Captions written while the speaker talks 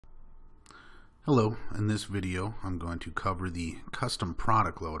Hello, in this video I'm going to cover the custom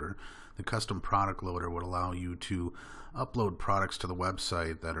product loader. The custom product loader would allow you to upload products to the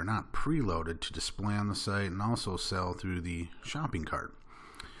website that are not preloaded to display on the site and also sell through the shopping cart.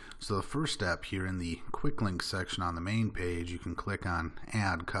 So the first step here in the quick link section on the main page, you can click on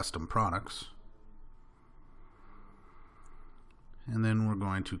Add Custom Products. And then we're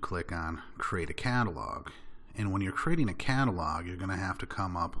going to click on Create a Catalog. And when you're creating a catalog, you're going to have to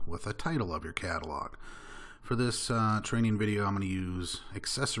come up with a title of your catalog. For this training video, I'm going to use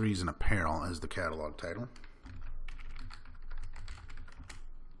accessories and apparel as the catalog title.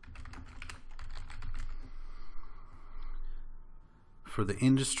 For the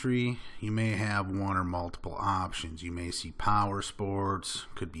industry, you may have one or multiple options. You may see power sports,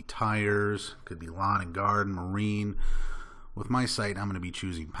 could be tires, could be lawn and garden, marine. With my site, I'm going to be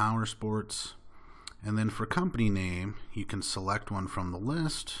choosing power sports. And then for company name, you can select one from the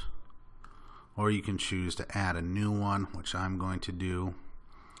list, or you can choose to add a new one, which I'm going to do.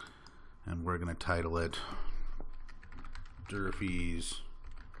 And we're going to title it Durfee's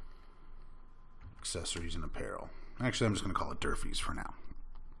Accessories and Apparel. Actually, I'm just going to call it Durfee's for now.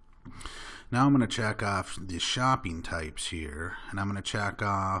 Now I'm going to check off the shopping types here, and I'm going to check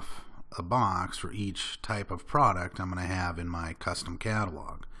off a box for each type of product I'm going to have in my custom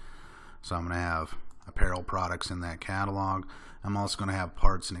catalog. So I'm going to have apparel products in that catalog. I'm also going to have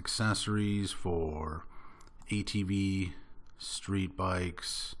parts and accessories for ATV, street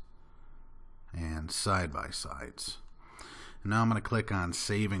bikes, and side-by-sides. Now I'm going to click on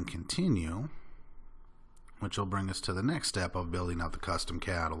Save and Continue, which will bring us to the next step of building out the custom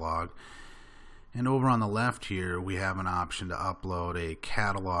catalog. And over on the left here, we have an option to upload a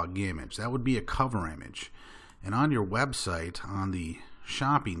catalog image. That would be a cover image. And on your website, on the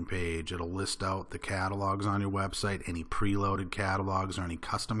shopping page, it'll list out the catalogs on your website, any preloaded catalogs or any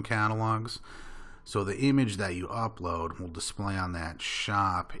custom catalogs. So the image that you upload will display on that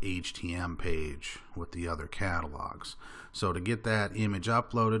shop HTML page with the other catalogs. So to get that image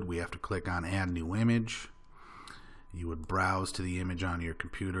uploaded, we have to click on Add New Image. You would browse to the image on your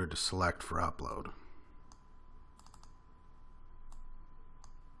computer to select for upload.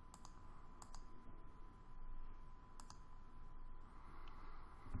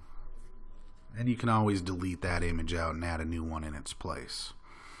 And you can always delete that image out and add a new one in its place.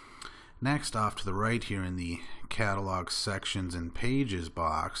 Next, off to the right here in the catalog sections and pages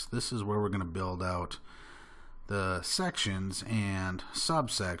box, this is where we're going to build out the sections and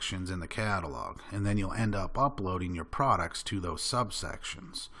subsections in the catalog, and then you'll end up uploading your products to those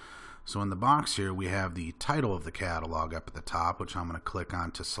subsections. So in the box here, we have the title of the catalog up at the top, which I'm going to click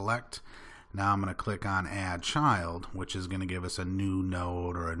on to select. Now I'm going to click on Add Child, which is going to give us a new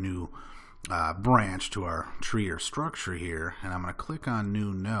node or a new branch to our tree or structure here, and I'm going to click on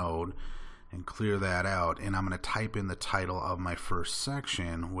New Node and clear that out, and I'm going to type in the title of my first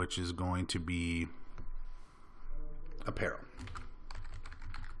section, which is going to be Apparel.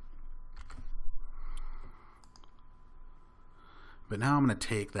 But now I'm going to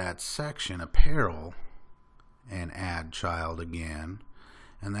take that section, Apparel, and add Child again,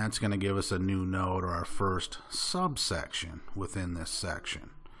 and that's going to give us a new node or our first subsection within this section.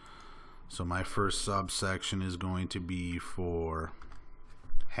 So my first subsection is going to be for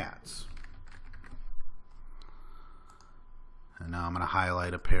hats. And now I'm going to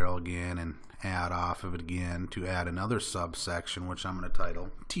highlight apparel again and add off of it again to add another subsection, which I'm going to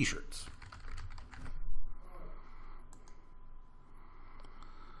title T-shirts.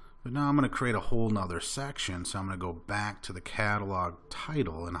 But now I'm going to create a whole nother section, so I'm going to go back to the catalog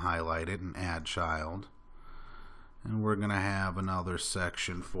title and highlight it and add child. And we're going to have another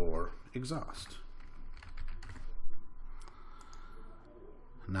section for exhaust.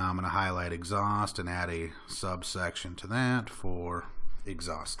 Now I'm going to highlight exhaust and add a subsection to that for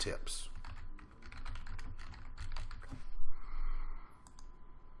exhaust tips.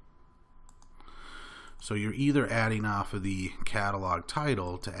 So you're either adding off of the catalog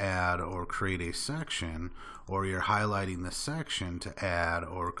title to add or create a section, or you're highlighting the section to add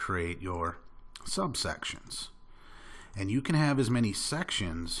or create your subsections. And you can have as many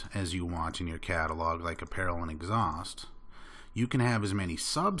sections as you want in your catalog, like apparel and exhaust. You can have as many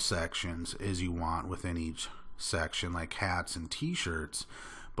subsections as you want within each section, like hats and t-shirts.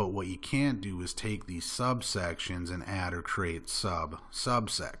 But what you can't do is take these subsections and add or create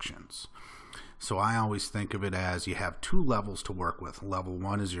subsections. So I always think of it as you have two levels to work with. Level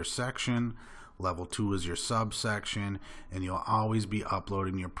 1 is your section, level 2 is your subsection, and you'll always be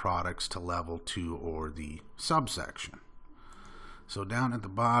uploading your products to level 2 or the subsection. So down at the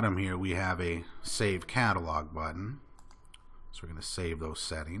bottom here we have a Save Catalog button. So we're going to save those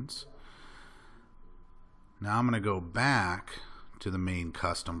settings. Now I'm going to go back to the main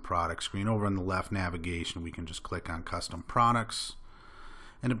custom product screen. Over in the left navigation, we can just click on custom products,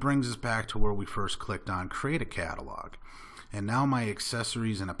 and it brings us back to where we first clicked on create a catalog. And now my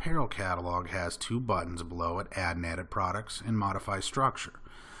accessories and apparel catalog has two buttons below it, add and edit products and modify structure.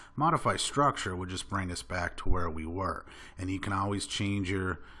 Modify structure would just bring us back to where we were, and you can always change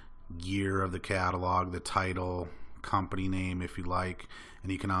your year of the catalog, the title, company name if you like,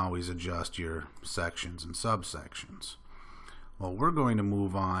 and you can always adjust your sections and subsections. Well, we're going to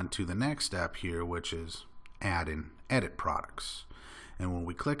move on to the next step here, which is add and edit products. And when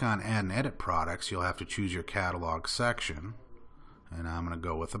we click on add and edit products, you'll have to choose your catalog section, and I'm going to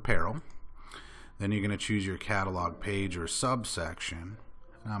go with apparel. Then you're going to choose your catalog page or subsection,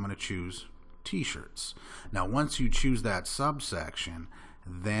 and I'm going to choose t-shirts. Now once you choose that subsection,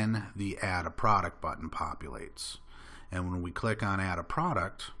 then the add a product button populates. And when we click on add a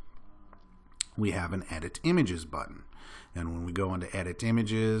product, we have an edit images button. And when we go into edit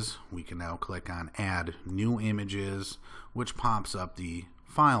images, we can now click on add new images, which pops up the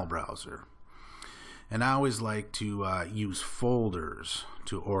file browser. And I always like to use folders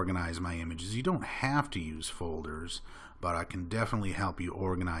to organize my images. You don't have to use folders, but I can definitely help you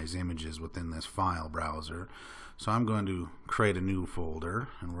organize images within this file browser. So I'm going to create a new folder,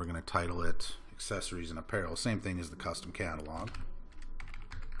 and we're going to title it accessories and apparel. Same thing as the custom catalog.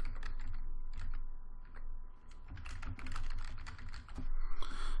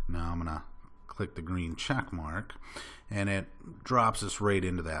 Now I'm going to click the green check mark, and it drops us right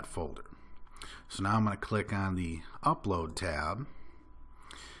into that folder. So now I'm going to click on the upload tab.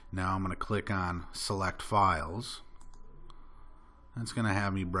 Now I'm going to click on select files. That's going to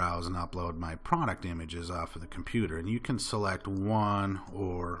have me browse and upload my product images off of the computer, and you can select one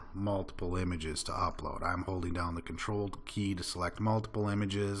or multiple images to upload. I'm holding down the control key to select multiple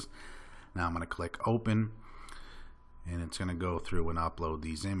images. Now I'm going to click open, and it's going to go through and upload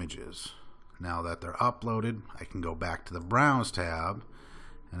these images. Now that they're uploaded, I can go back to the browse tab,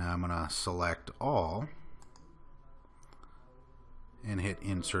 and I'm going to select all and hit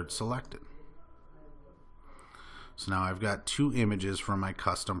insert selected. So now I've got two images from my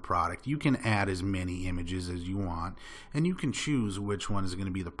custom product. You can add as many images as you want, and you can choose which one is going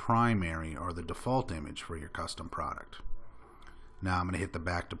to be the primary or the default image for your custom product. Now I'm going to hit the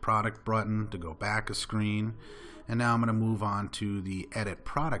back to product button to go back a screen, and now I'm going to move on to the edit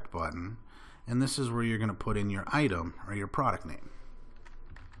product button, and this is where you're going to put in your item or your product name.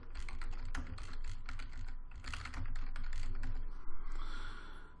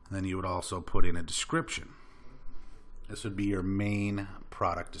 Then you would also put in a description. This would be your main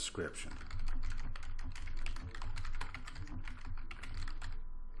product description.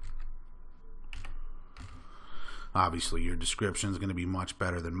 Obviously your description is going to be much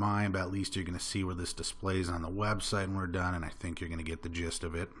better than mine, but at least you're going to see where this displays on the website when we're done, and I think you're going to get the gist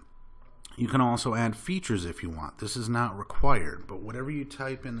of it. You can also add features if you want. This is not required, but whatever you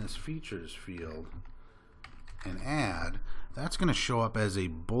type in this features field and add, that's going to show up as a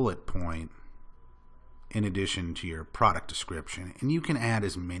bullet point in addition to your product description, and you can add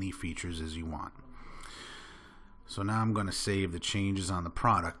as many features as you want. So now I'm going to save the changes on the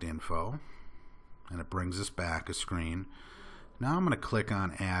product info, and it brings us back a screen. Now I'm going to click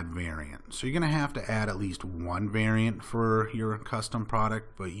on add variant. So you're going to have to add at least one variant for your custom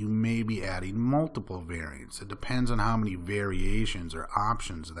product, but you may be adding multiple variants. It depends on how many variations or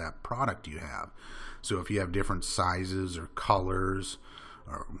options of that product you have. So if you have different sizes or colors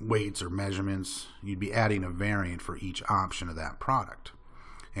or weights or measurements, you'd be adding a variant for each option of that product.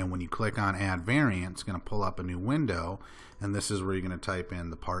 And when you click on add variant, it's going to pull up a new window, and this is where you're going to type in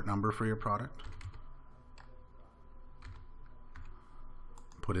the part number for your product,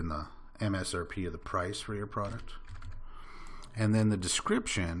 put in the MSRP of the price for your product, and then the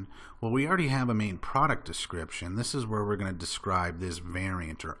description. Well, we already have a main product description. This is where we're going to describe this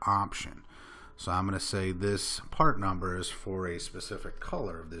variant or option. So I'm going to say this part number is for a specific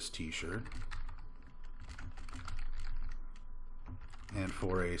color of this t-shirt and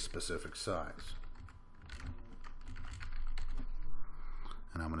for a specific size.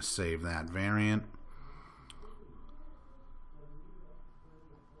 And I'm going to save that variant.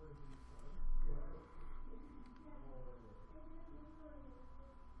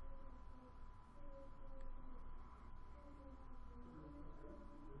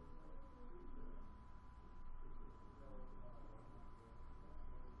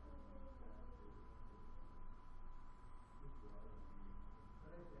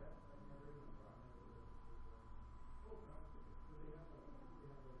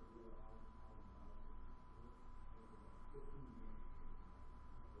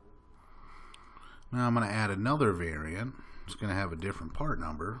 Now I'm going to add another variant. It's going to have a different part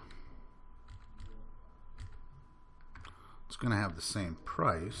number. It's going to have the same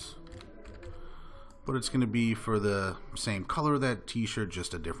price, but it's going to be for the same color of that t-shirt,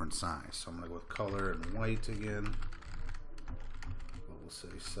 just a different size. So I'm going to go with color and white again. We'll say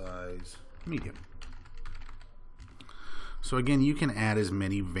size medium. So again, you can add as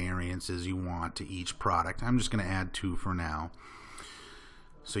many variants as you want to each product. I'm just going to add 2 for now.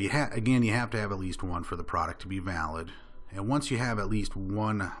 So again, you have to have at least one for the product to be valid. And once you have at least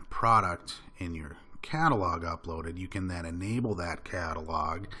one product in your catalog uploaded, you can then enable that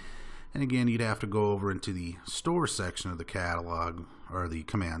catalog. And again, you'd have to go over into the store section of the catalog or the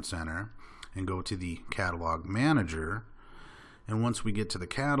command center and go to the catalog manager. And once we get to the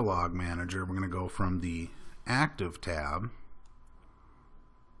catalog manager, we're going to go from the active tab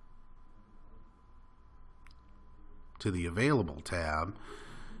to the available tab,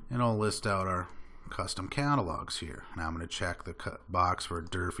 and I'll list out our custom catalogs here. Now I'm going to check the box for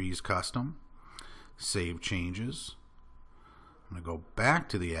Durfee's custom, save changes. I'm going to go back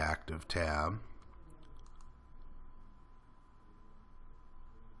to the active tab,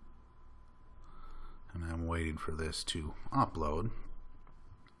 and I'm waiting for this to upload.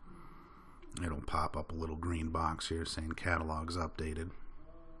 It'll pop up a little green box here saying catalogs updated.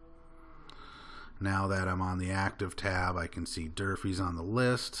 Now that I'm on the active tab, I can see Durfee's on the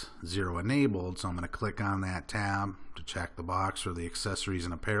list, 0 enabled, so I'm going to click on that tab to check the box for the accessories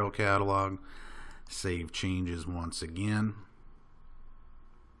and apparel catalog, save changes once again.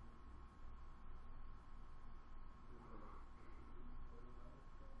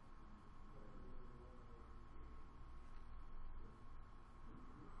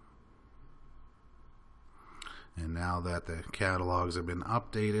 And now that the catalogs have been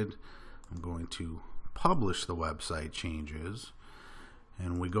updated, I'm going to publish the website changes.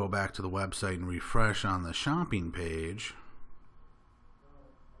 And we go back to the website and refresh on the shopping page.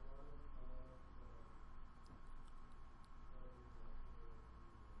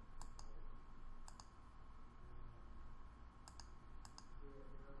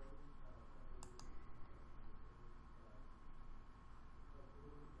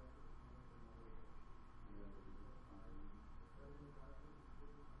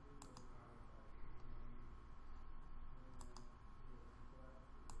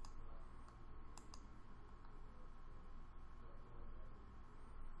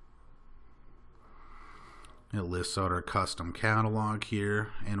 It lists out our custom catalog here,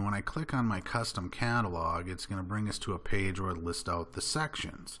 and when I click on my custom catalog, it's going to bring us to a page where it lists out the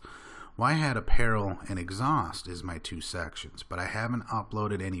sections. Well, I had apparel and exhaust as my 2 sections, but I haven't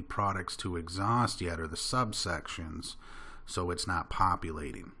uploaded any products to exhaust yet, or the subsections, so it's not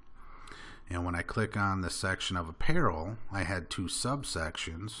populating. And when I click on the section of apparel, I had 2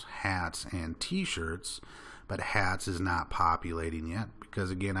 subsections, hats and t-shirts, but hats is not populating yet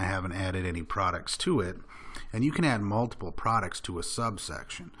because again I haven't added any products to it. And you can add multiple products to a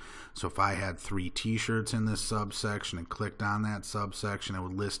subsection. So if I had 3 t-shirts in this subsection and clicked on that subsection, it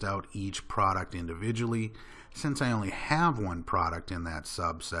would list out each product individually. Since I only have 1 product in that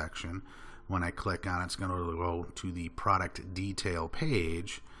subsection, when I click on it, it's going to go to the product detail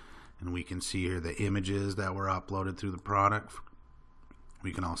page, and we can see here the images that were uploaded through the product.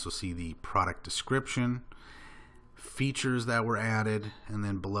 We can also see the product description, features that were added, and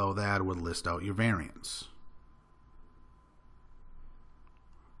then below that would list out your variants.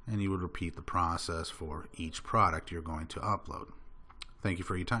 And you would repeat the process for each product you're going to upload. Thank you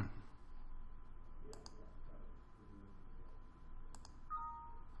for your time.